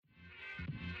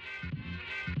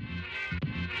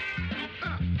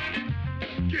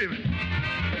Give it.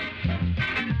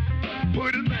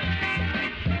 Put it back.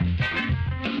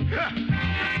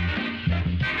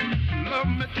 Love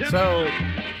me tender. So,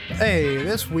 hey,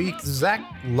 this week Zach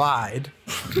lied.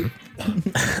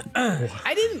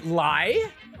 I didn't lie.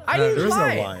 I didn't there was no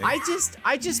lie. lying.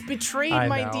 I just betrayed I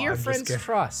my know, dear I'm just friend's kidding.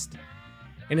 trust.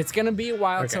 And it's gonna be a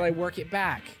while Okay. till I work it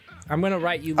back. I'm gonna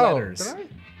write you Oh, letters.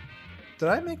 did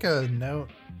I make a note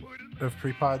of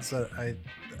pre-pods that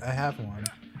I have one?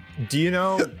 Do you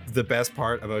know the best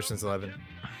part of Ocean's 11?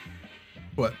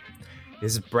 What?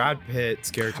 Is Brad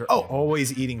Pitt's character Oh,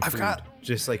 always eating I've food, got-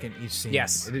 just like in each scene.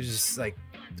 Yes. It is just like,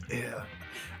 yeah.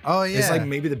 Oh yeah. It's like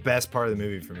maybe the best part of the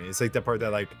movie for me. It's like the part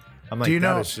that like I'm like Do you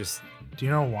that know- is just Do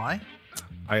you know why?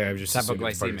 I just assumed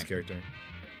it's part of his Hypoglycemic. character.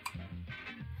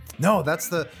 No, that's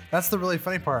the really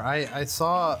funny part. I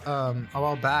saw a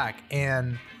while back,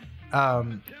 and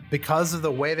because of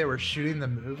the way they were shooting the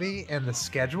movie and the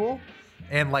schedule,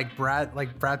 and like Brad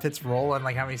Pitt's role and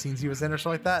like how many scenes he was in or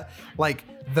something like that, like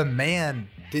the man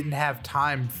didn't have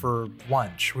time for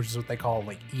lunch, which is what they call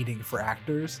like eating for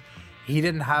actors. He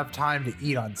didn't have time to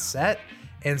eat on set.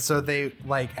 And so they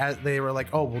like, as they were like,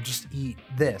 oh, we'll just eat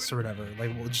this or whatever.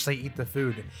 Like, we'll just like eat the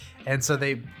food. And so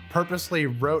they purposely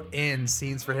wrote in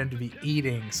scenes for him to be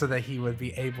eating so that he would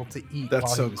be able to eat. That's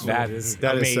while so he was cool. That filming. is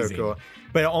That is amazing. so cool.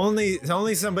 But only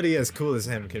somebody as cool as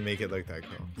him can make it look that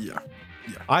cool. Yeah.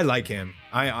 I like him.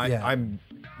 Yeah. I'm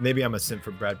maybe I'm a simp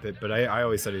for Brad Pitt, but I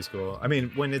always thought he was cool. I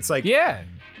mean, when it's like Yeah.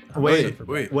 wait,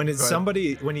 Wait, when it's go ahead.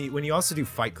 somebody when you also do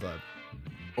Fight Club.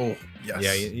 Oh, yes.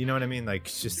 Yeah, you know what I mean? Like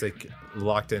it's just like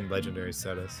locked in legendary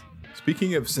status.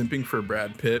 Speaking of simping for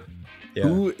Brad Pitt, Yeah.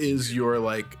 who is your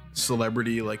like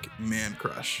celebrity like man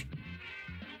crush?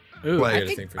 Ooh, Like-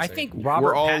 I think Robert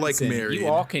We're all, Pattinson, like, married, you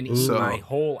all can eat so- my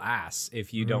whole ass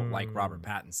if you don't like Robert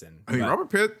Pattinson. I mean, But-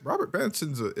 Robert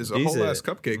Pattinson is a He's whole a- ass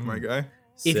cupcake, my guy.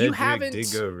 If you haven't-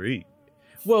 Diggory.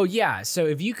 Well, yeah. So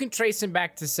if you can trace him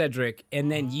back to Cedric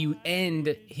and then you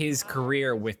end his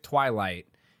career with Twilight,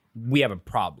 we have a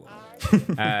problem.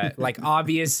 Like,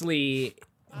 obviously,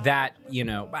 that, you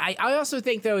know, I also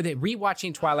think, though, that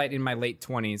rewatching Twilight in my late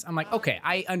 20s, I'm like, okay,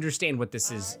 I understand what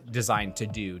this is designed to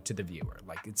do to the viewer.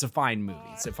 Like, it's a fine movie.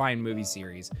 It's a fine movie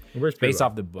series Works pretty based well.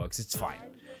 off the books. It's fine.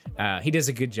 He does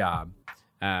a good job.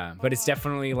 But it's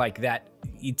definitely like that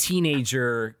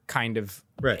teenager kind of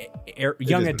Right. young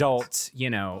is what it adult,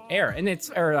 you know, era, and it's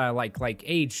like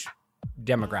age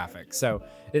demographic. So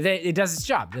it does its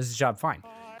job. Does its job fine.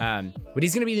 But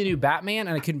he's gonna be the new Batman,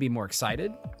 and I couldn't be more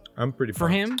excited I'm pretty for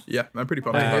pumped. him. Yeah, I'm pretty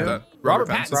pumped who? about that. Robert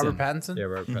Pattinson. Robert Pattinson? Yeah,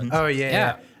 Robert Pattinson. Oh yeah, Yeah.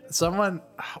 yeah. Someone,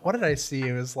 what did I see?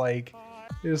 It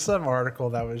was some article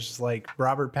that was just like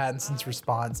Robert Pattinson's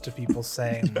response to people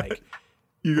saying like,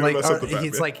 You're gonna like mess up the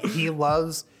he's Batman. like he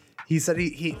loves. He said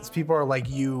he people are like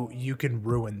you can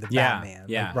ruin the Yeah, Batman.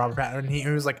 yeah. Like Robert Pattinson. He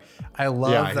was like, I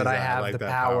love Yeah, that I he's- I have like the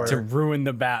that power. To ruin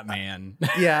the Batman.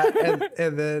 Yeah,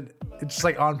 and then it's just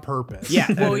like on purpose. Yeah,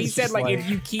 And well, he it's said just like if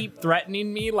you keep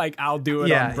threatening me, like I'll do it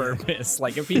Yeah, on yeah. purpose.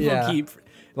 Like if people Yeah. keep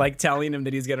like telling him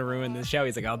that he's gonna ruin the show,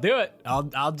 he's like, I'll do it.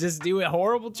 I'll just do a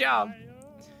horrible job.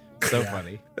 So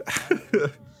funny.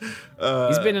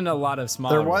 He's been in a lot of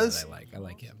smaller There roles was- that I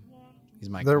like him. He's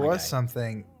my there my was guy.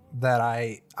 something that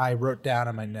I wrote down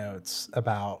in my notes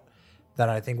about that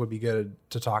I think would be good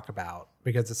to talk about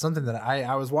because it's something that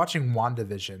I was watching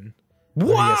WandaVision. Have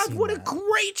you guys What? seen What a that?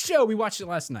 great show! We watched it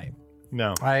last night.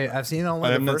 No. I've seen only I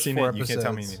the have not first seen 4 it. You episodes. can't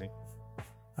tell me anything.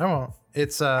 I won't.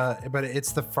 It's but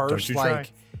it's the first you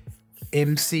like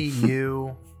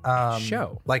MCU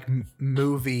Show. like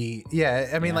movie. Yeah,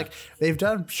 I mean like they've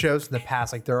done shows in the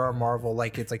past. Like there are Marvel,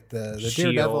 like it's like the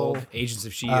Daredevil, Shield, Agents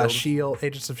of Shield. Shield,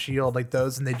 Agents of Shield, like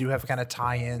those, and they do have kind of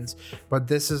tie-ins. But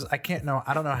this is I don't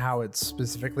know how it's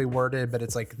specifically worded, but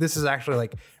it's like this is actually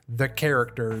like the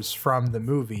characters from the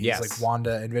movies, Yes. like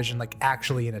Wanda and Vision, like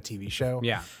actually in a TV show.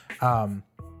 Yeah.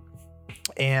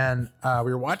 And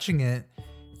we were watching it,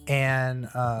 and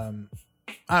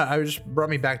I just brought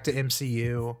me back to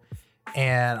MCU.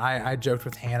 And I joked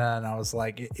with Hannah, and I was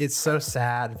like, it's so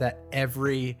sad that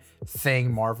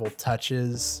everything Marvel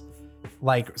touches,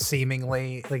 like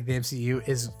seemingly, like the MCU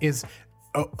is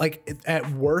like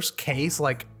at worst case,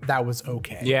 like that was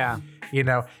okay. Yeah. You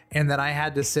know, and then I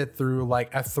had to sit through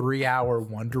like a 3-hour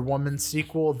Wonder Woman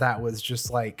sequel that was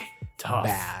just like Tough.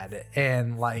 bad.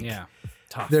 And like, Yeah.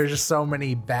 Tough. there's just so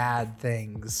many bad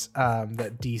things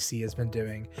that DC has been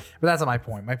doing. But that's not my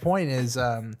point. My point is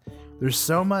there's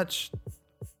so much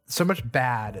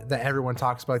bad that everyone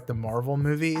talks about, like the Marvel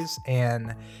movies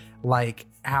and like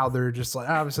how they're just like,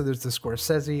 obviously there's the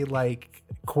Scorsese like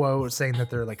quote saying that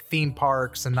they're like theme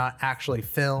parks and not actually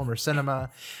film or cinema.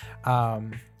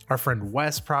 Our friend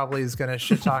Wes probably is gonna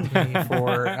shit talk me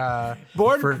for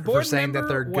Board saying that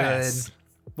they're Wes.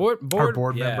 good. Our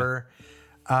board yeah. member.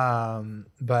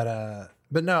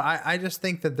 But no, I just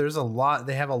think that there's a lot.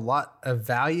 They have a lot of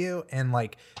value, and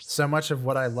like so much of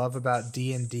what I love about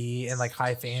D&D and like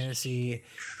high fantasy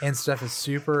and stuff is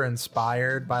super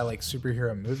inspired by like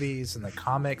superhero movies and the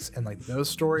comics and like those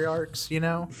story arcs, you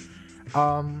know.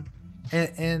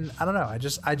 And I don't know. I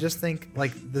just think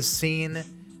like the scene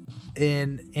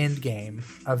in Endgame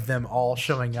of them all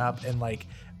showing up and like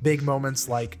big moments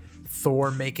like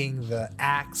Thor making the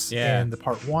axe in the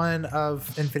part 1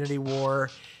 of Infinity War,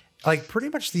 like pretty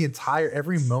much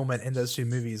every moment in those two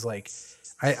movies, like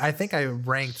I think I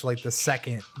ranked like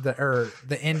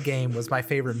the End Game was my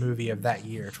favorite movie of that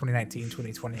year, 2019,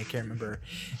 2020, I can't remember.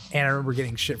 And I remember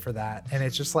getting shit for that. And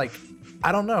it's just like,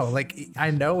 I don't know, like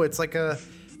I know it's like a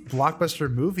blockbuster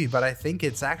movie, but I think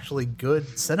it's actually good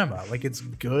cinema. Like it's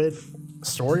good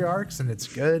story arcs and it's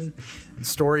good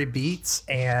story beats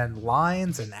and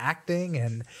lines and acting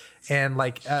and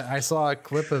like I saw a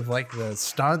clip of like the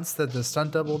stunts that the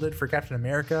stunt double did for Captain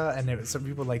America, and it was some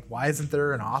people like, why isn't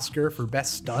there an Oscar for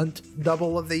best stunt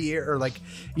double of the year? Or like,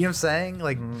 you know what I'm saying?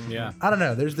 Like, I don't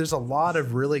know. There's a lot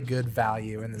of really good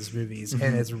value in these movies,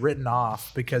 and it's written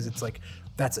off because it's like,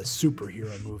 that's a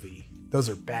superhero movie. Those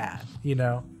are bad, you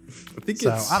know? I think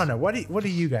so. I don't know. What do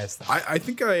you guys think? I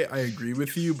think I agree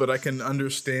with you, but I can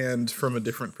understand from a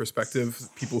different perspective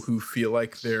people who feel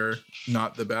like they're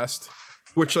not the best.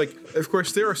 Which, like, of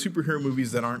course, there are superhero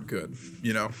movies that aren't good,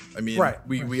 you know? I mean,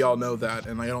 we all know that,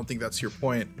 and I don't think that's your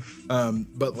point.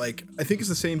 But, like, I think it's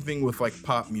the same thing with, like,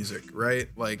 pop music, right?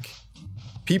 Like,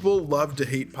 people love to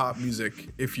hate pop music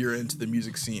if you're into the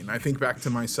music scene. I think back to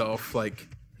myself, like,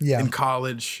 in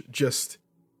college, just...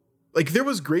 Like, there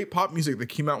was great pop music that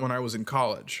came out when I was in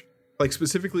college. Like,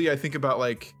 specifically, I think about,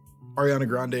 like, Ariana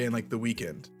Grande and, like, The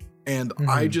Weeknd. And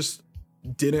I just...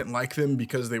 didn't like them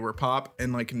because they were pop,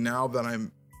 and like now that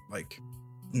I'm like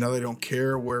now that I don't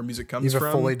care where music comes from,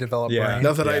 a fully developed brain.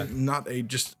 Now that I'm not a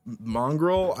just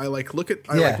mongrel, I like look at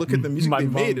the music they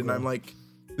made, and I'm like,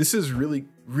 this is really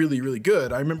really really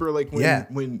good. I remember like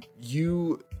when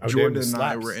you Jordan and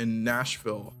I were in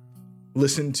Nashville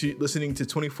listening to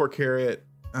 24 Karat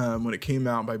when it came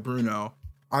out by Bruno.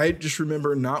 I just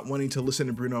remember not wanting to listen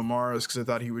to Bruno Mars because I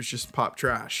thought he was just pop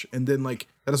trash. And then like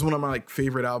that is one of my like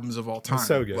favorite albums of all time. It's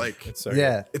so good. Like it's so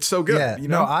good. It's so good. Yeah. You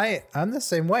know? No, I'm the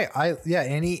same way.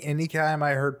 Any time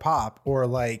I heard pop or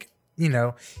like, you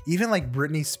know, even like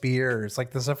Britney Spears,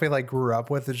 like the stuff we like grew up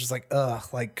with, it's just like, ugh,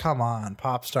 like come on,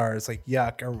 pop stars, like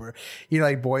yuck, or you know,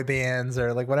 like boy bands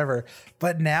or like whatever.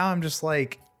 But now I'm just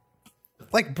like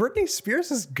Britney Spears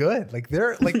is good. Like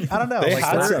they're like, I don't know. They like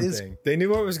had something. They knew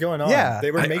what was going on. Yeah. They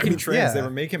were making trends. Yeah. They were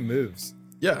making moves.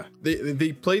 Yeah.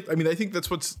 They played. I mean, I think that's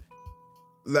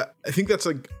I think that's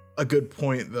like a good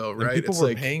point though, right? And people it's were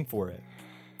like paying for it.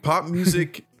 Pop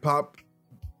music,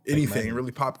 anything,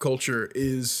 really pop culture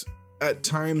is at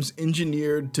times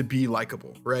engineered to be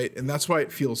likable, right? And that's why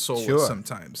it feels soulless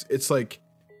sometimes. It's like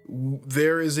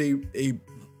there is a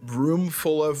room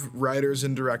full of writers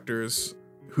and directors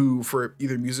who, for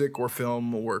either music or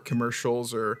film or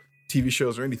commercials or TV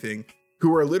shows or anything,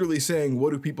 who are literally saying,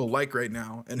 what do people like right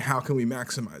now? And how can we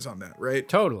maximize on that, right?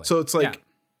 Totally. So it's like,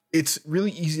 it's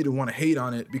really easy to want to hate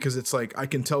on it because it's like, I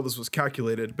can tell this was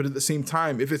calculated. But at the same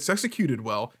time, if it's executed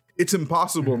well, it's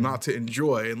impossible not to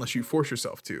enjoy unless you force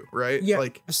yourself to, right? Yeah.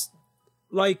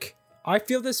 Like I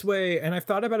feel this way, and I've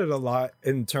thought about it a lot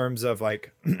in terms of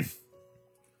like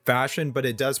fashion, but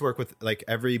it does work with like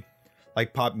every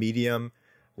like pop medium,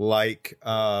 like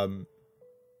a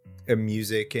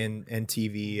music and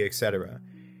TV, etc.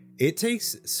 It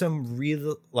takes some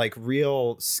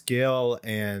real skill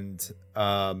and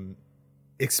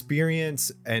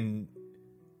experience, and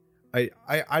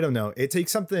I don't know, it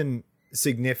takes something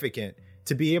significant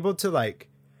to be able to like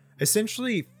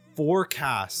essentially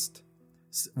forecast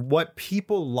what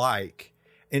people like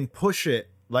and push it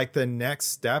like the next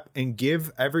step and give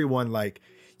everyone like,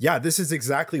 yeah, this is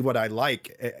exactly what I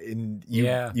like, and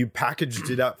you packaged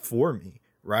it up for me,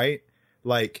 right?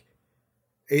 Like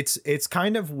it's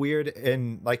kind of weird,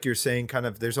 and like you're saying, kind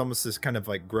of there's almost this kind of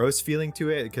like gross feeling to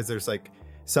it because there's like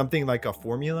something like a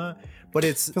formula, but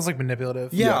it feels like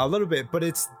manipulative. Yeah, a little bit, but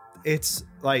it's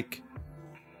like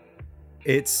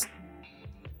it's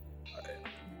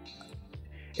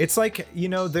like, you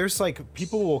know, there's like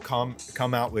people will come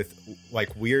out with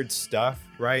like weird stuff,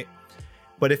 right?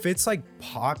 But if it's like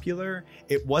popular,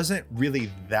 it wasn't really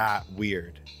that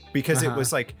weird because it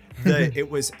was like it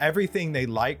was everything they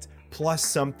liked plus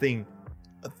something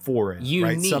for it, unique.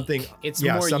 Right? Something it's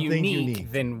more something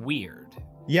unique than weird.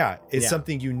 Yeah, it's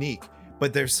something unique.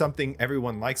 but there's something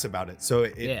everyone likes about it. So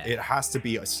it has to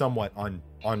be somewhat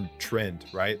on trend,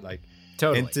 right? Like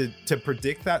Totally. And to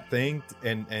predict that thing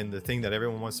and the thing that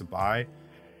everyone wants to buy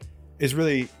is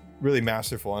really, really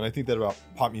masterful. And I think that about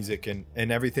pop music and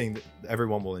everything that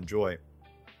everyone will enjoy.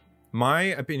 My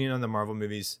opinion on the Marvel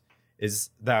movies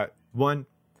is that, one,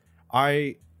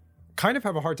 I kind of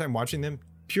have a hard time watching them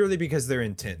purely because they're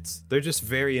intense. They're just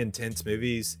very intense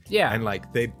movies. Yeah. And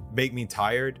like they make me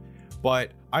tired.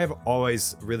 But I have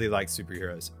always really liked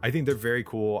superheroes. I think they're very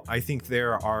cool. I think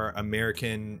there are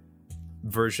American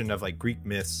version of like Greek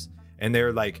myths, and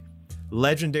they're like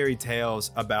legendary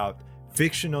tales about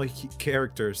fictional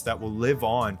characters that will live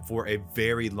on for a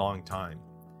very long time.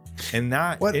 And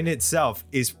that in itself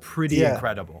is pretty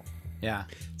incredible. Yeah.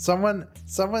 Someone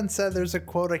said there's a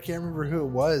quote, I can't remember who it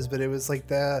was, but it was like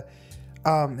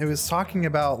it was talking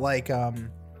about like and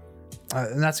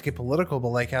not to get political, but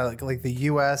like how like the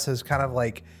US has kind of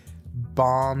like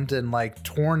bombed and like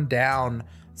torn down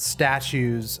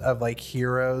statues of like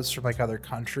heroes from like other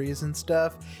countries and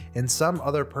stuff. And some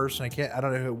other person, I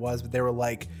don't know who it was, but they were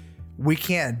like, we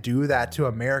can't do that to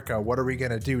America. What are we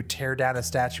gonna do? Tear down a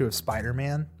statue of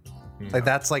Spider-Man? Like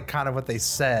that's like kind of what they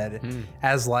said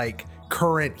as like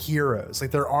current heroes.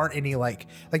 Like there aren't any like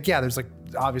yeah, there's like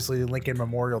obviously Lincoln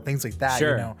Memorial, things like that,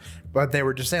 Sure. you know. But they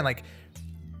were just saying like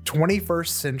 21st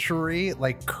century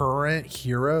like current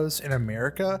heroes in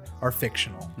America are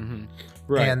fictional.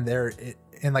 Right. And they're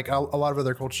and like a lot of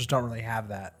other cultures don't really have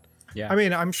that. Yeah. I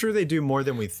mean, I'm sure they do more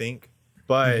than we think,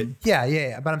 but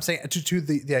Yeah. But I'm saying to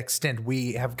the extent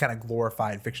we have kind of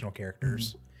glorified fictional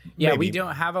characters. yeah, maybe. we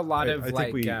don't have a lot of I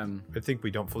like think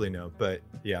we don't fully know, but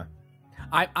yeah.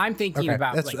 I'm thinking Okay,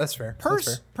 about that's like, fair. That's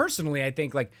fair. Personally, I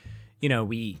think like, you know,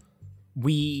 we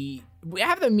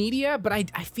have the media, but I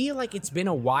feel like it's been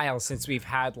a while since we've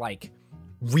had like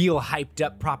real hyped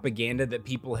up propaganda that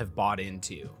people have bought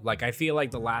into. Like I feel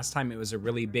like the last time it was a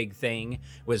really big thing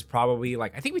was probably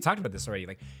like, I think we talked about this already,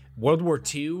 like World War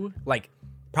II, like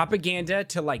propaganda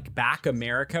to like back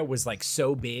America was like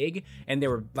so big, and there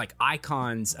were like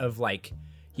icons of like,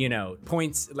 you know,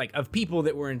 points like of people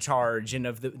that were in charge and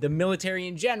of the military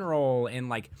in general, and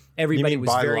like everybody was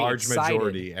by very large excited.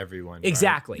 majority, everyone. Right?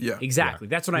 Exactly. Yeah. Exactly.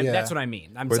 That's what Yeah. that's what I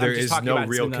mean. Where there I'm just is talking no about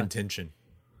real in the- contention.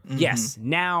 Yes.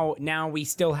 Now we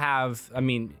still have, I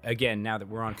mean, again, now that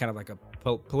we're on kind of like a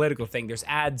political thing, there's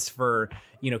ads for,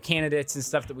 you know, candidates and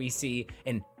stuff that we see.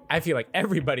 And I feel like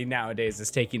everybody nowadays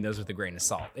is taking those with a grain of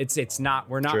salt. It's not,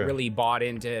 we're not True. really bought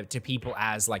into people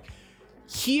as like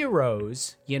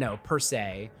heroes, you know, per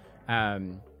se.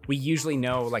 We usually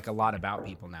know like a lot about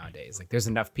people nowadays. Like there's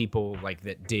enough people like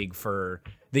that dig for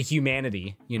the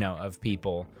humanity, you know, of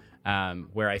people,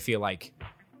 where I feel like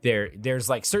there's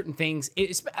like certain things.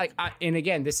 It's like, and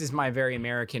again, this is my very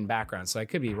American background, so I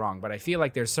could be wrong, but I feel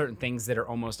like there's certain things that are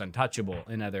almost untouchable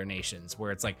in other nations,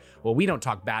 where it's like, well, we don't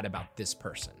talk bad about this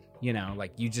person, you know,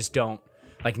 like you just don't.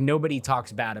 Like nobody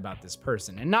talks bad about this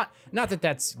person, and not that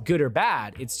that's good or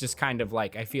bad. It's just kind of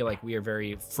like I feel like we are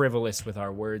very frivolous with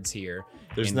our words here.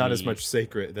 There's and not we- as much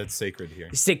sacred that's sacred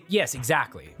here. Yes,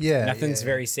 exactly. Yeah, nothing's yeah.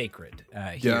 very sacred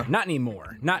here. Yeah. Not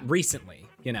anymore. Not recently.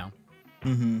 You know.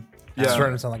 It's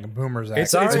starting to sound like a boomer's act.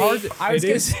 It's hard. I was it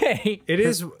gonna is- say.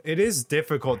 It is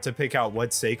difficult to pick out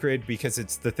what's sacred because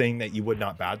it's the thing that you would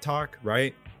not bad talk,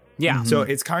 right? Yeah. So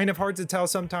it's kind of hard to tell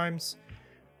sometimes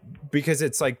because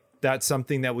it's like that's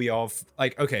something that we all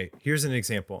like. Okay, here's an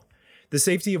example. The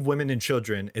safety of women and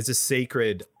children is a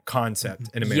sacred concept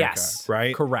in America, Yes,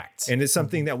 right? correct. And it's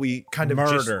something that we kind of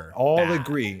Murder, just all bad.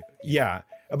 agree. Yeah,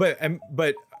 but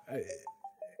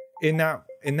in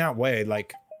that way,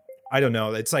 like I don't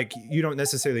know. It's like you don't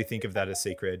necessarily think of that as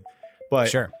sacred, but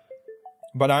Sure.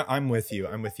 But I'm with you.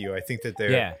 I think that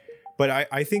they're. Yeah. But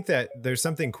I think that there's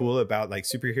something cool about like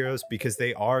superheroes because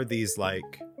they are these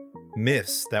like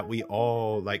myths that we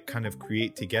all like kind of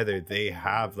create together. They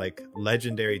have like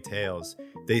legendary tales.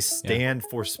 They stand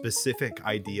for specific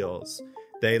ideals.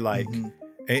 They like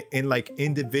and like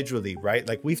individually, right?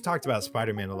 Like we've talked about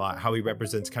Spider-Man a lot, how he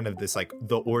represents kind of this like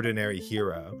the ordinary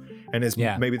hero and is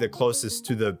maybe the closest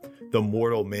to the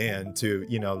mortal man to,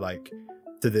 you know, like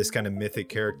to this kind of mythic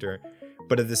character.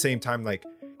 But at the same time, like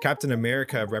Captain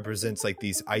America represents like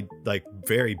these like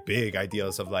very big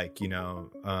ideals of like, you know,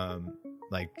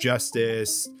 like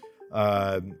justice,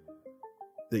 the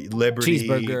liberty,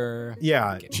 Cheeseburger.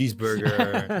 yeah,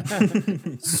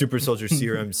 cheeseburger, super soldier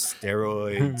serum,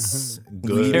 steroids,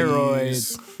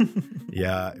 goodies.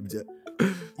 Yeah,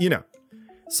 you know.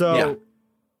 So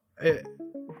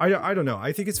I don't know.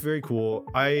 I think it's very cool.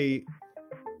 I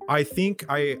think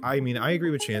I mean I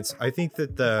agree with Chance. I think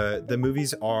that the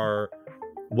movies are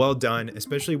well done,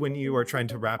 especially when you are trying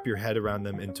to wrap your head around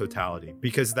them in totality,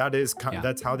 because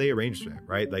that's how they arranged it,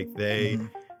 right? Like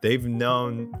they've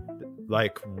known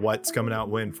like what's coming out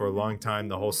when for a long time,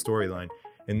 the whole storyline,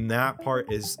 and that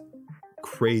part is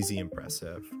crazy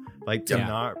impressive. Like to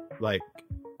not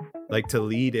like to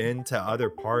lead into other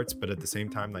parts, but at the same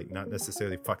time, like not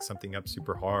necessarily fuck something up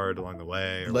super hard along the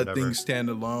way or let whatever. things stand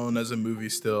alone as a movie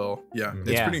still.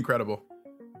 It's pretty incredible.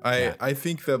 I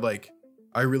think that like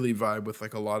I really vibe with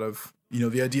like a lot of,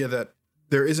 the idea that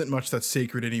there isn't much that's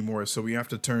sacred anymore, so we have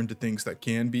to turn to things that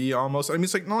can be almost, I mean,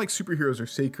 it's like not like superheroes are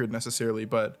sacred necessarily,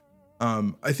 but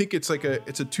I think it's like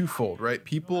it's a twofold, right?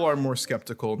 People are more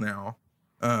skeptical now.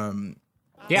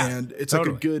 And it's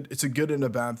totally. Like it's a good and a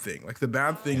bad thing. Like the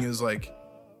bad thing is like,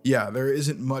 there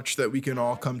isn't much that we can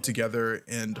all come together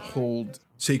and hold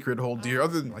sacred, hold dear,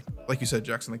 other than like you said,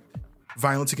 Jackson, like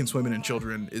violence against women and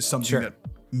children is something that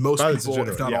most people,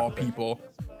 if not all people,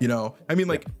 I mean,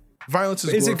 like violence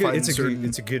is glorified. It's a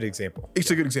good example.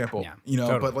 It's a good example,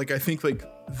 totally. But like, I think like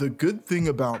the good thing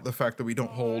about the fact that we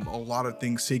don't hold a lot of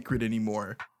things sacred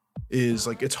anymore is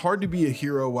like it's hard to be a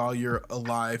hero while you're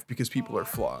alive because people are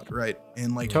flawed, right?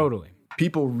 And like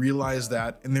people realize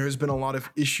that, and there has been a lot of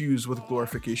issues with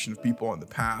glorification of people in the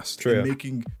past and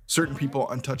making certain people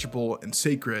untouchable and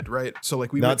sacred, right? So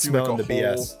like we went through like a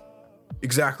whole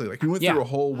exactly like we went through a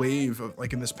whole wave of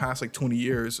like in this past like 20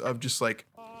 years of just like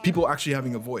people actually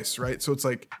having a voice, right? So it's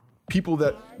like people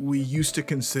that we used to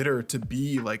consider to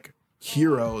be like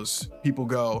heroes, people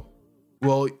go,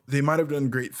 well, they might have done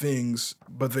great things,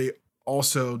 but they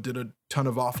also did a ton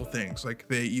of awful things. Like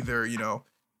they either,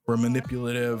 were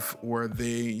manipulative, or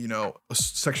they,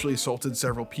 sexually assaulted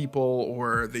several people,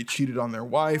 or they cheated on their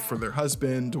wife or their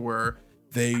husband, or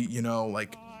they,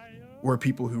 like were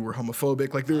people who were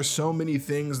homophobic. Like there's so many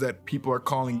things that people are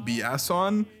calling BS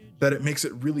on that it makes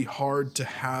it really hard to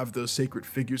have those sacred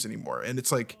figures anymore. And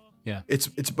it's like,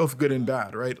 it's both good and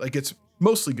bad, right? Like it's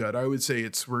mostly good. I would say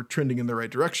we're trending in the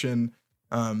right direction.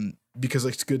 Because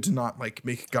it's good to not like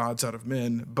make gods out of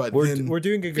men, but we're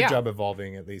doing a good job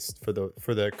evolving, at least for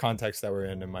the context that we're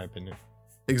in my opinion.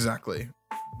 Exactly.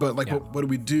 But like what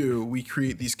do? We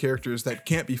create these characters that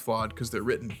can't be flawed because they're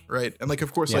written, right? And like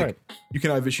of course like you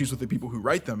can have issues with the people who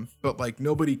write them, but like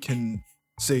nobody can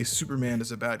say Superman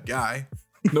is a bad guy.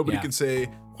 Nobody can say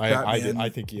I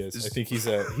think he is. I think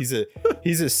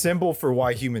he's a symbol for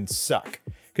why humans suck.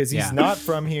 Because he's not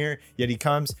from here, yet he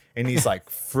comes and he's like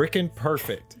freaking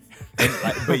perfect. And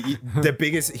the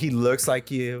biggest, he looks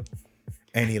like you,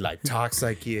 and he like talks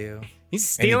like you. He's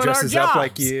stealing and he dresses our jobs. up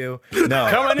like you. No,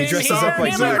 coming he dresses up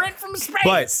like you. From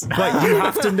space. But you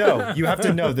have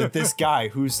to know that this guy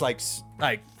who's like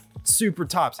super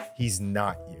tops, he's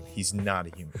not you. He's not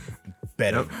a human.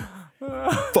 Better.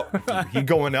 Fuck you. He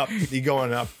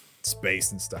going up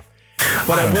space and stuff.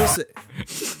 But I will say,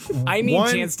 I need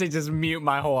Chance to just mute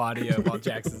my whole audio while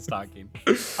Jackson's talking.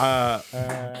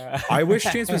 I wish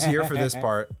Chance was here for this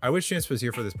part.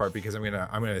 Because I'm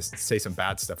gonna say some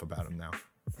bad stuff about him now.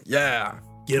 Yeah.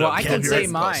 I can say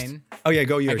mine. Oh yeah,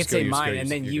 go yours. I can say mine, and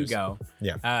then you go.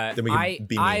 Yeah. Then we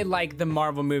can I like the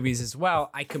Marvel movies as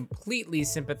well. I completely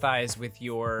sympathize with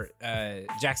your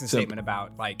Jackson statement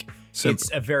about like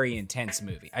it's a very intense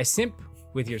movie. I simp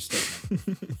with your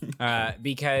statement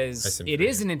because it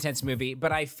is an intense movie,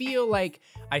 but I feel like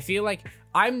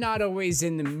I'm not always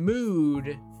in the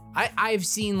mood. I've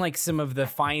seen like some of the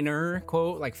finer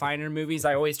movies.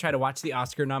 I always try to watch the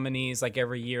Oscar nominees like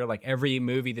every year, like every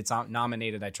movie that's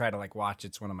nominated. I try to like watch.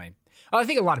 It's one of my. I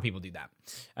think a lot of people do that.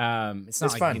 It's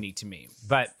not like unique to me,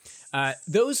 but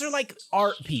those are like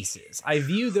art pieces. I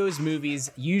view those movies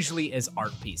usually as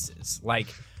art pieces, like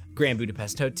Grand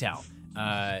Budapest Hotel.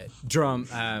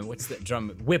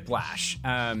 Whiplash,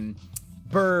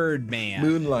 Birdman,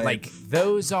 Moonlight. Like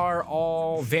those are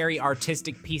all very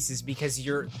artistic pieces because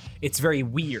it's very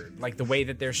weird. Like the way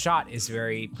that they're shot is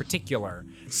very particular.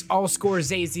 All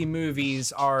Scorsese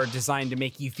movies are designed to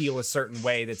make you feel a certain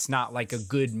way that's not like a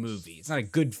good movie. It's not a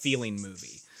good feeling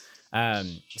movie.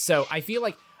 So I feel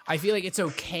like it's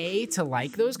okay to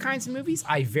like those kinds of movies.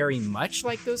 I very much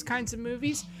like those kinds of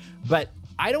movies, but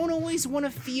I don't always want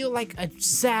to feel like a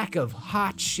sack of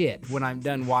hot shit when I'm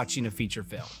done watching a feature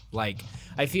film. Like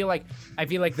I feel like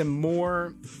the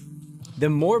more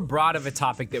broad of a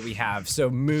topic that we have, so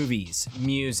movies,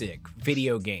 music,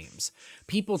 video games,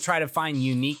 people try to find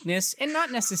uniqueness and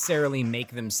not necessarily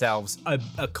make themselves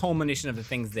a culmination of the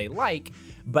things they like,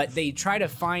 but they try to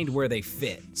find where they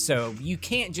fit. So you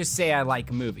can't just say I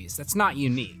like movies. That's not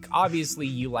unique. Obviously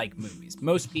you like movies.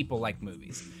 Most people like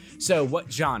movies. So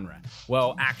what genre?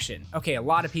 Well, action. Okay, a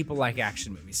lot of people like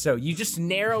action movies. So you just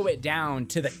narrow it down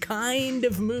to the kind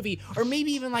of movie, or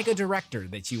maybe even like a director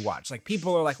that you watch. Like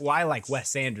people are like, well, I like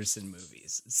Wes Anderson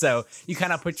movies. So you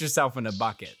kind of put yourself in a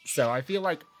bucket. So I feel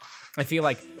like I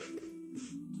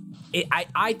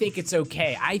think it's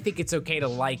okay. I think it's okay to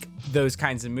like those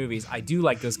kinds of movies. I do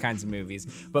like those kinds of movies,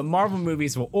 but Marvel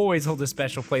movies will always hold a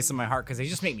special place in my heart because they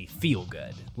just make me feel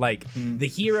good. Like the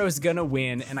hero's gonna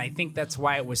win, and I think that's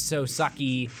why it was so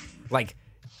sucky. Like,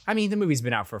 I mean, the movie's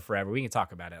been out for forever. We can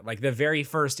talk about it. Like the very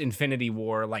first Infinity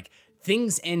War, like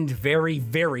things end very,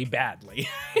 very badly,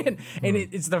 and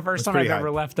it's the first time I've ever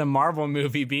left a Marvel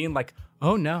movie being like,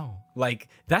 oh no, like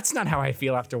that's not how I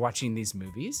feel after watching these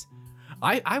movies.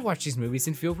 I watch these movies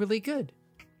and feel really good.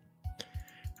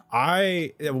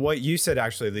 What you said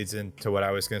actually leads into what I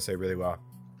was going to say really well.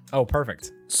 Oh,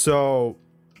 perfect. So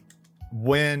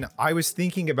when I was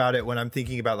thinking about it, when I'm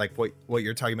thinking about like what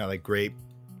you're talking about, like great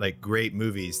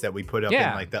movies that we put up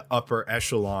in like the upper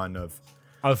echelon of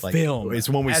like, film. It's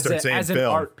when we start saying film. An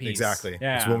art piece. Exactly.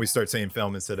 Yeah. It's when we start saying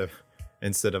film instead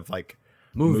of like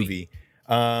movie.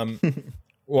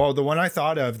 Well, the one I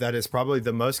thought of that is probably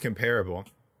the most comparable,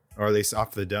 or at least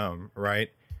off the dome, right,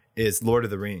 is Lord of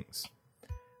the Rings.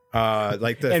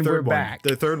 Like the third one. Back.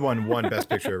 The third one won Best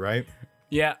Picture, right?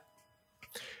 Yeah.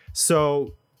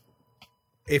 So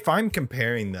if I'm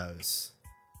comparing those,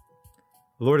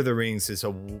 Lord of the Rings is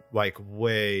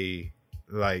way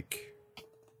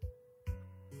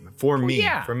for me.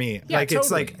 Yeah, like totally.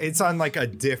 it's like it's on like a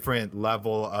different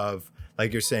level of,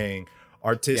 like you're saying,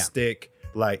 artistic,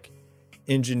 like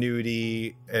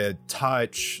ingenuity,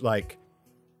 touch, like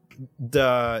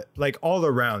all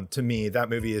around. To me, that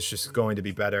movie is just going to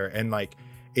be better. And like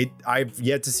I've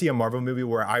yet to see a Marvel movie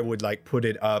where I would like put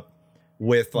it up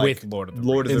with Lord of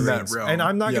the Rings. And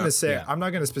I'm not gonna say I'm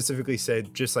not gonna specifically say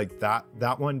just like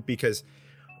that one, because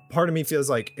part of me feels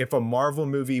like if a Marvel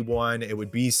movie won, it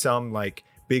would be some like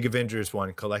big Avengers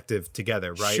one collective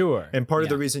together, right? Sure. And part of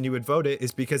the reason you would vote it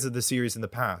is because of the series in the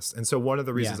past. And so one of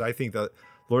the reasons I think that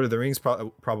Lord of the Rings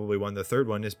probably won the third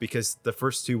one is because the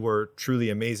first two were truly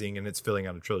amazing and it's filling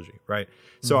out a trilogy, right?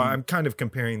 So I'm kind of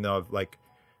comparing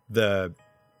the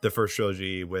first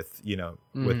trilogy with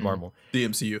with Marvel, the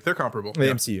MCU. They're comparable. The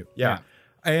MCU, yeah.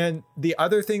 And the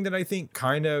other thing that I think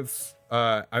kind of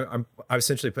I'm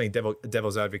essentially playing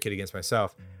devil's advocate against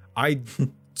myself. I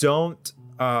don't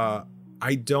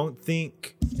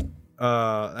think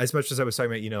as much as I was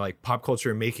talking about, like pop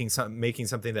culture making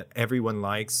something that everyone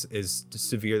likes is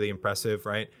severely impressive,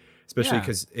 right? Especially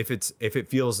because if it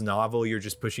feels novel, you're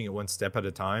just pushing it one step at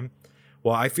a time.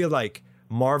 Well, I feel like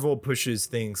Marvel pushes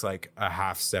things like a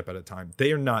half step at a time.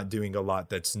 They are not doing a lot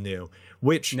that's new,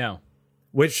 which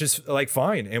is like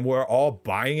fine, and we're all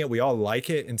buying it, we all like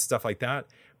it and stuff like that.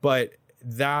 But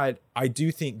that I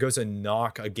do think goes a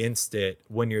knock against it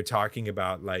when you're talking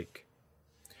about like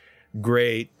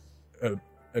great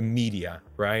media,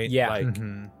 right? Yeah. Like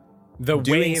the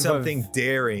doing something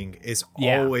daring is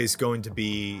always going to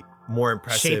be more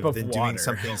impressive than doing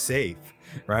something safe,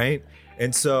 right?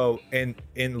 And so in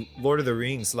Lord of the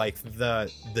Rings, like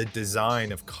the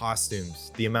design of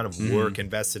costumes, the amount of work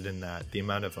invested in that, the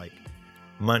amount of like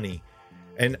money,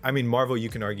 and I mean Marvel, you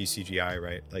can argue CGI,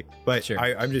 right? Like, but sure.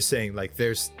 I'm just saying, like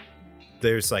there's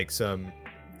like some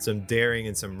daring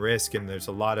and some risk, and there's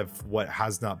a lot of what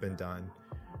has not been done.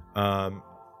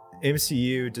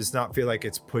 MCU does not feel like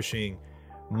it's pushing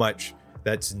much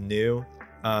that's new.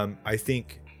 I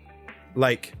think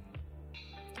like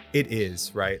it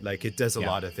is, right? Like it does a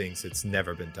lot of things that's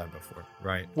never been done before,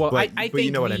 right? Well, but, I but think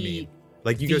you know what I mean.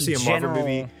 Like you go see a Marvel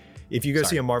movie. If you go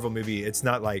see a Marvel movie, it's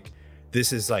not like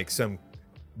this is like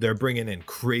they're bringing in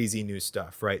crazy new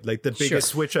stuff, right? Like the biggest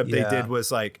switch up they did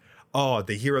was like, oh,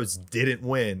 the heroes didn't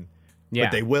win,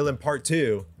 but they will in part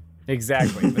 2.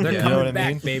 Exactly. But they're coming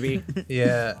back, baby.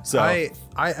 Yeah. So I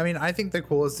mean, I think the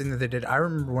coolest thing that they did, I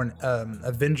remember when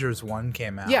Avengers 1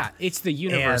 came out. Yeah, it's the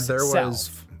universe and there itself.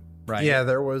 Was right. Yeah,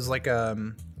 there was like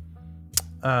just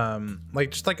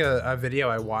like a video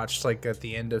I watched like at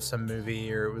the end of some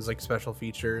movie, or it was like special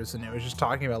features, and it was just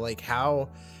talking about like how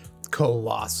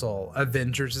colossal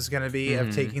Avengers is going to be,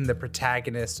 of taking the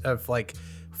protagonist of like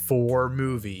 4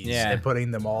 movies and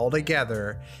putting them all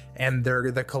together, and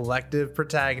they're the collective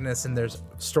protagonists, and there's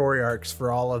story arcs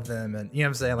for all of them, and you know what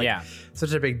I'm saying, like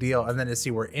such a big deal. And then to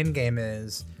see where Endgame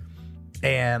is,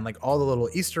 and like all the little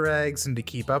Easter eggs, and to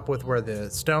keep up with where the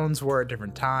stones were at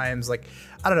different times, like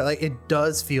I don't know, like it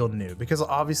does feel new, because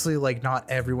obviously like not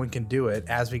everyone can do it,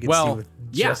 as we can see with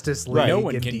Justice League no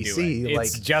one and can DC. do it.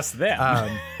 It's like just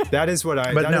them. that is what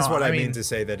I mean to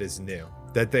say that is new.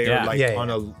 that they Yeah. are like Yeah,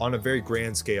 on a very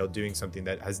grand scale doing something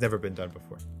that has never been done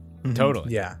before.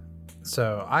 Totally. Yeah.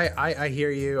 So I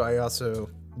hear you. I also,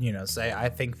 say I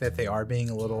think that they are being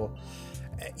a little,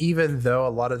 even though a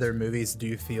lot of their movies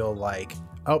do feel like,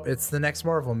 oh, it's the next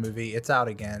Marvel movie, it's out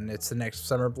again, it's the next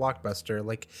summer blockbuster.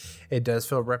 Like, it does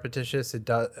feel repetitious. It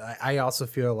does. I also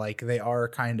feel like they are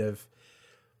kind of,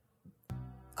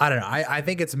 I don't know. I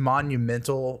think it's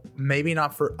monumental, maybe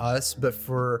not for us, but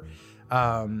for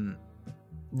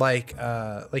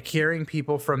like hearing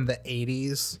people from the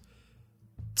 80s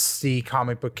see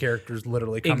comic book characters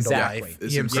literally come Exactly. to life.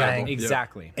 It's You know what I'm incredible. saying?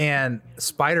 Exactly. And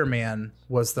Spider-Man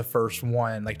was the first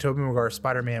one. Like, Tobey Maguire's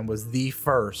Spider-Man was the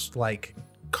first like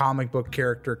comic book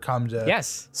character come to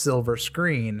Yes. silver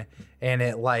screen, and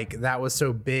it like that was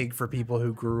so big for people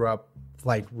who grew up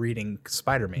like reading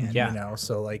Spider-Man. Yeah.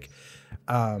 So like,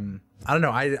 I don't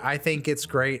know. I think it's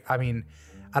great. I mean,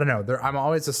 I don't know. I'm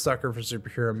always a sucker for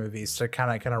superhero movies to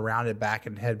kind of round it back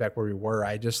and head back where we were.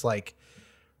 I just like,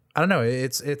 I don't know.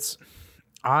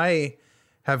 I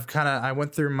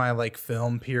went through my like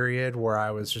film period where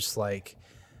I was just like,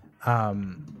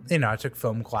 I took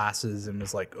film classes and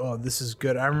was like, oh, this is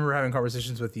good. I remember having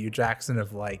conversations with you, Jackson,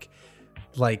 of like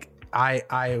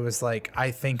I was like,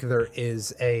 I think there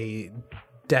is a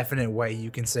definite way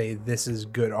you can say this is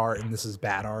good art and this is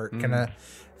bad art kind of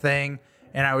thing.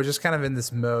 And I was just kind of in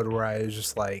this mode where I was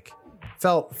just like,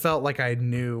 felt like I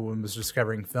knew and was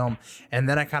discovering film. And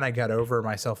then I kind of got over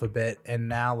myself a bit. And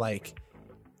now, like,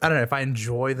 I don't know, if I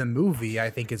enjoy the movie, I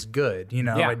think it's good.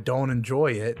 Yeah. If I don't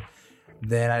enjoy it,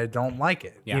 then I don't like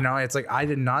it. Yeah. It's like I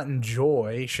did not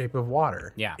enjoy Shape of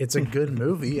Water. Yeah. It's a good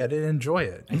movie. I didn't enjoy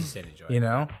it. I just did enjoy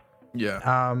it.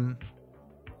 Yeah.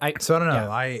 So I don't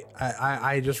know.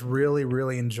 I just really,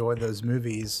 really enjoy those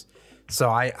movies. So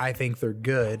I think they're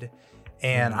good.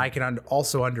 And I can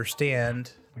also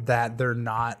understand that they're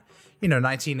not,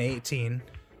 1918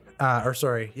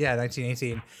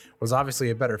 was obviously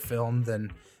a better film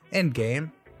than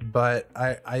Endgame. But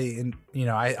I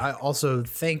also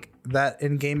think that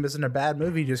Endgame isn't a bad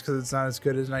movie just because it's not as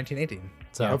good as 1918.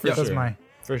 So for that's sure. my.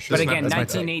 For sure. But again, that's my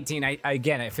take. 1918.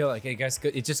 I feel like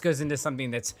it just goes into something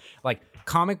that's like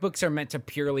comic books are meant to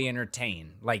purely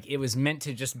entertain. Like it was meant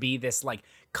to just be this like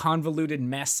convoluted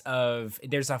mess of.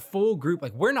 There's a full group.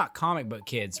 Like we're not comic book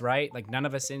kids, right? Like none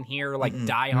of us in here are like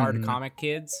diehard comic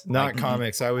kids. Not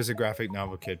comics. I was a graphic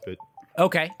novel kid, but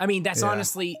Okay, I mean that's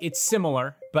honestly it's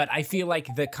similar, but I feel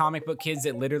like the comic book kids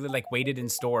that literally like waited in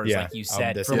stores, Yeah, like you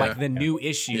said, this- for like yeah. the new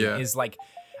issue Yeah. is like,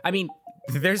 I mean,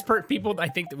 there's people I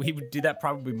think that we would do that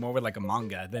probably more with like a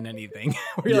manga than anything.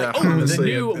 Where you're Yeah, like, oh, the honestly,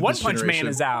 new in One this Punch Man generation.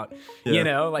 is out,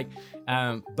 Yeah. like,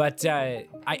 but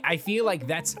I feel like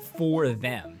that's for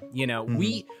them,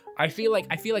 I feel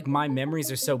like my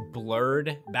memories are so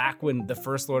blurred back when the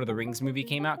first Lord of the Rings movie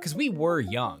came out because we were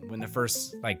young when the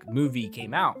first like movie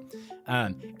came out,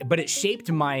 but it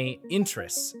shaped my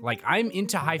interests. Like I'm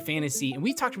into high fantasy, and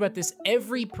we talked about this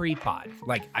every pre-pod.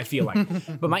 Like I feel like,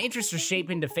 but my interests are shaped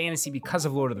into fantasy because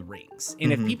of Lord of the Rings.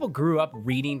 And if people grew up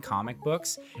reading comic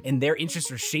books and their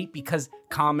interests are shaped because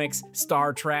comics,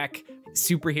 Star Trek,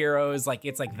 superheroes, like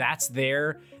it's like that's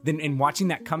there, then and watching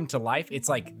that come to life, it's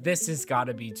like this has got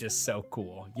to be just so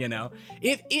cool,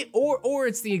 if it or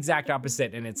it's the exact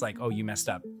opposite and it's like, oh, you messed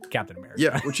up Captain America.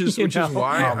 Yeah, which is You which know? is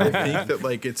why I think that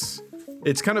like it's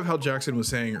kind of how Jackson was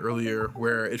saying earlier,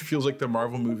 where it feels like the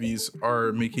Marvel movies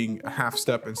are making a half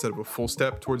step instead of a full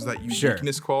step towards that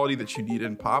uniqueness quality that you need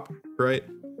in pop, right?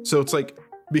 So it's like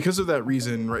because of that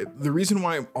reason, right? The reason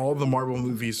why all the Marvel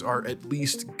movies are at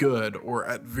least good or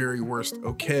at very worst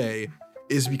okay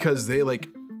is because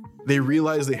they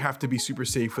realize they have to be super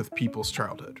safe with people's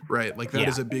childhood, right? Like that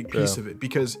is a big piece of it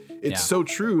because it's so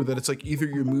true that it's like either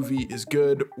your movie is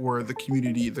good or the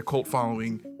community, the cult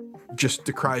following just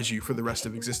decries you for the rest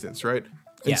of existence, right?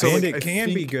 Yeah. so, and like, it I can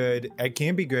be think- good. It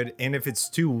can be good, and if it's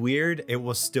too weird, it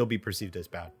will still be perceived as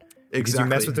bad. Because you Exactly.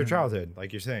 mess with their childhood,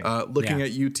 like you're saying. Looking Yeah.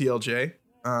 at you, TLJ.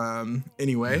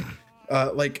 Anyway,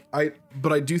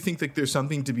 but I do think that there's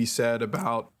something to be said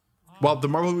about. While the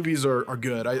Marvel movies are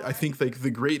good, I think like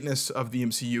the greatness of the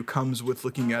MCU comes with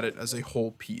looking at it as a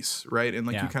whole piece, right? And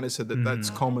like Yeah. you kind of said that that's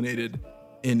culminated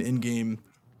in Endgame.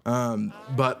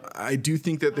 But I do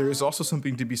think that there is also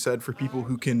something to be said for people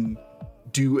who can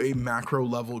do a macro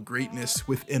level greatness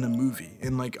within a movie.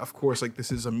 And like, of course, like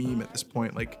this is a meme at this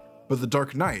point, like, but The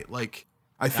Dark Knight, like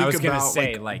I think I was gonna about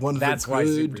say like like one of that's the why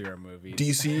good superhero movies.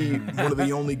 DC, one of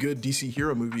the only good DC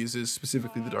hero movies is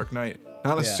specifically The Dark Knight.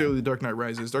 Not necessarily The Dark Knight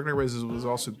Rises. Dark Knight Rises was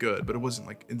also good, but it wasn't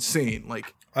like insane.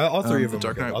 Like all three of The them.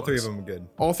 Dark Were good. Knight All three of was. them were good.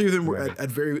 all three of them were at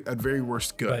very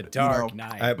worst good. But Dark you know?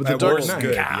 Knight. At The Dark worst, Knight.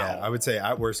 good. Cow. Yeah, I would say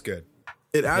at worst, good.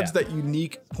 it adds that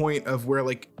unique point of where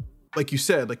like you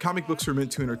said, like comic books are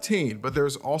meant to entertain, but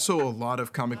there's also a lot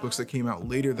of comic books that came out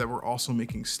later that were also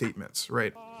making statements,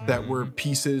 right? That were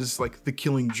pieces like The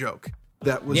Killing Joke.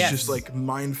 That was just like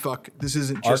mind fuck. This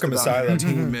isn't just Arkham about Asylum.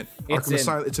 entertainment. It's Arkham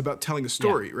Asylum. It's about telling a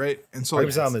story, right? And so Arkham like,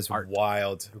 Asylum is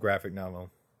wild graphic novel.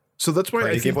 so that's why I They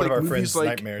think gave one like of our movies friends like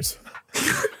nightmares.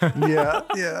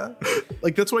 yeah.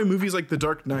 Like that's why movies like The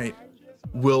Dark Knight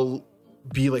will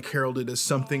be like heralded as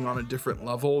something on a different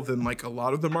level than like a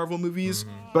lot of the Marvel movies.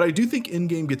 But I do think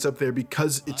Endgame gets up there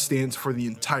because it stands for the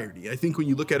entirety. I think when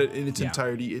you look at it in its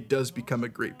entirety, it does become a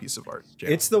great piece of art.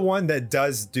 It's the one that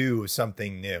does do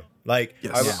something new. Like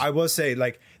Yes. I will say,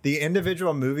 like the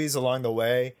individual movies along the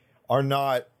way are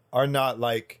not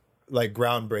like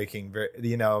groundbreaking.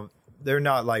 You know, they're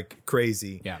not like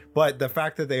crazy. Yeah. But the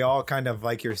fact that they all kind of,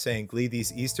 like you're saying, leave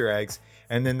these Easter eggs,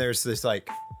 and then there's this like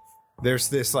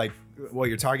what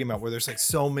you're talking about, where there's like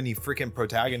so many freaking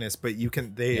protagonists, but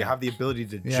they have the ability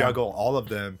to juggle all of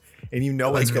them, and you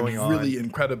know what's going on really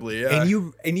incredibly. Yeah.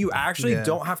 and you actually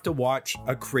don't have to watch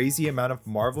a crazy amount of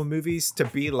Marvel movies to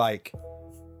be like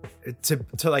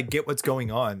to like get what's going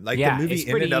on. Like the movie it's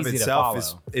in pretty and of easy to itself is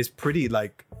follow. pretty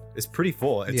like it's pretty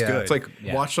full. It's good. It's like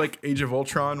watch like Age of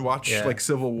Ultron, watch like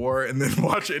Civil War, and then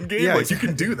watch Endgame. Yeah, like you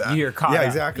can do that. You're caught yeah, up.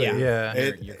 exactly.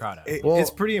 Yeah. You're caught up. It's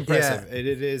pretty impressive.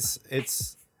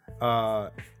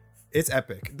 It's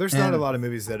epic. There's not a lot of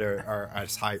movies that are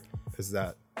as hype as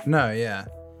that. No, yeah.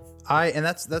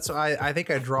 That's why I think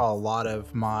I draw a lot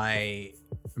of my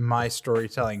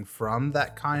storytelling from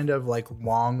that kind of like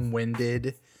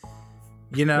long-winded,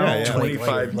 you know, Yeah, yeah.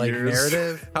 25 like years.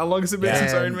 narrative. How long has it been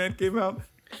since And- Iron Man came out?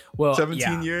 Well,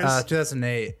 17 years.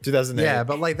 2008. 2008. Yeah,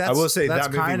 but like that's I will say that's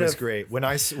that movie kind was of great. When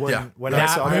I saw That that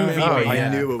movie, movie, I yeah.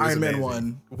 knew it was Iron Man amazing.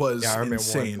 1 was Yeah, Iron Man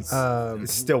insane. 1.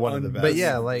 It's still one of the best. But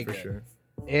yeah, like for sure.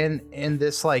 in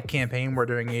this like campaign we're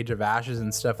doing Age of Ashes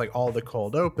and stuff, like all the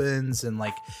cold opens and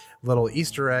like little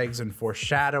Easter eggs and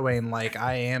foreshadowing, like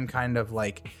I am kind of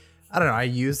like, I don't know, I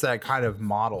use that kind of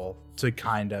model to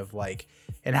kind of like,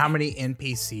 and how many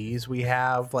NPCs we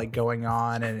have like going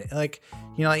on, and like,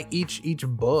 you know, like each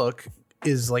book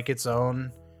is like its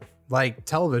own like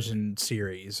television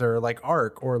series or like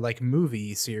arc or like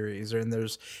movie series, and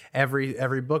there's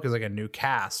every book is like a new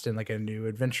cast and like a new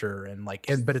adventure, and like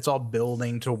but it's all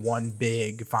building to one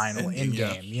big final end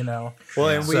game, you know. Well,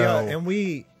 and So-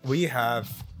 we have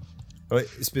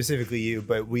specifically you,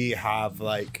 but we have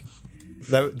like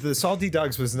the Salty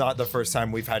Dogs was not the first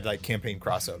time we've had like campaign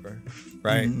crossover,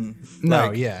 right? No,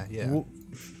 Like, yeah.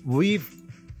 We've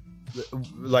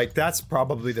like that's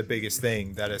probably the biggest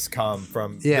thing that has come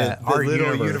from Yeah, the our little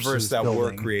universe universe is that we're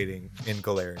building. creating in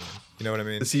Galarian. You know what I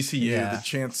mean? The CCU, Yeah. the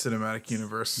Chance Cinematic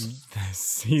Universe.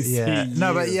 Yeah.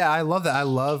 No, but yeah, I love that. I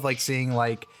love like seeing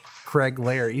like Craig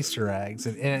Lair Easter eggs,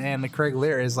 and the Craig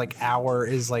Lair is like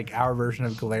our version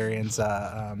of Galarian's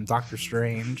Doctor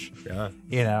Strange. Yeah.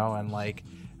 You know, and like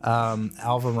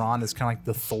Alvaron is kind of like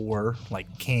the Thor,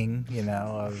 like king, you know,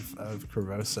 of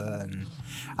Corvosa, and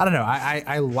I don't know.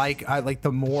 I like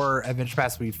the more Adventure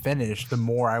Pass we finish, the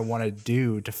more I want to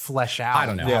do to flesh out. I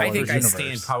don't know. the I think I universe.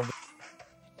 stand probably.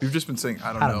 You've just been saying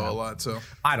I don't know a lot, so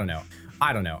I don't know.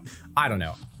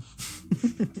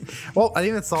 Well, I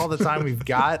think that's all the time we've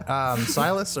got.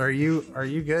 Silas, are you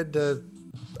good to?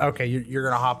 Okay, you're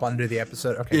gonna hop on to the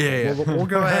episode. Okay, Yeah. We'll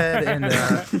go ahead and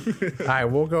all right,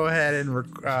 we'll go ahead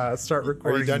and start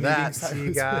recording done that. eating, See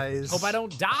you guys. Hope I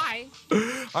don't die.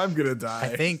 I'm gonna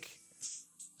die. I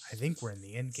think we're in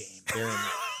the end game. Aaron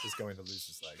is going to lose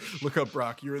his leg. Look up,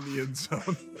 Brock. You're in the end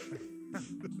zone.